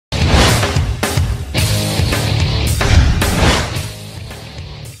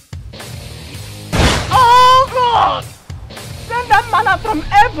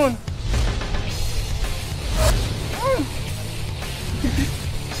happen?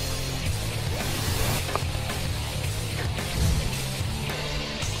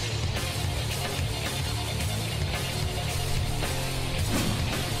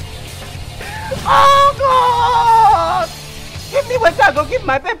 Oh God! Give me what I go give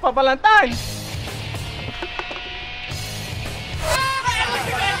my babe for Valentine.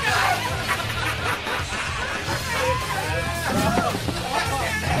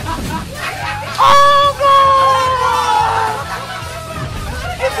 Oh God!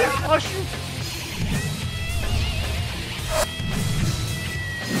 Give me for you.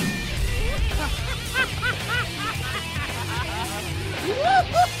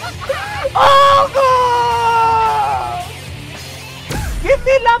 Oh God! Give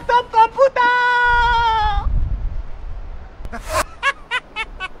me laptop computer!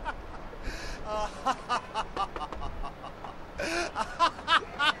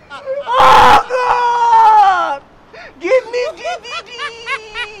 Oh God! Give me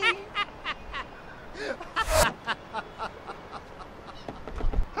DVD!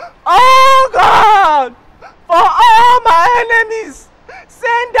 Oh God! For all my enemies,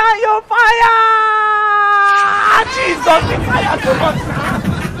 send down your fire! Jesus, the fire so much.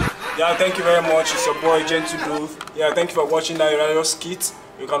 Yeah, thank you very much. It's your boy Gentle Dove. Yeah, thank you for watching that radio skit.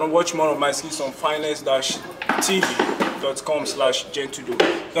 You can watch more of my skits on finest-tv.com/GentleDove.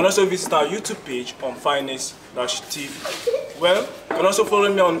 You can also visit our YouTube page on finest-tv. Well, you can also follow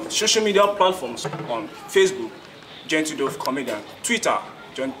me on social media platforms on Facebook, Gentle Dove Comedian, Twitter,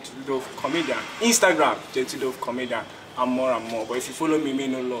 Gentle Dove Comedian, Instagram, Gentle Dove Comedian, and more and more. But if you follow me,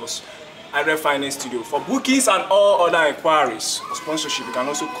 no loss. I Rep Finance Studio. For bookings and all other inquiries or sponsorship, you can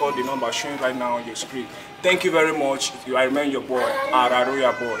also call the number showing right now on your screen. Thank you very much. I remain your boy,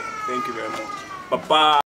 Araroya Boy. Thank you very much. Bye-bye.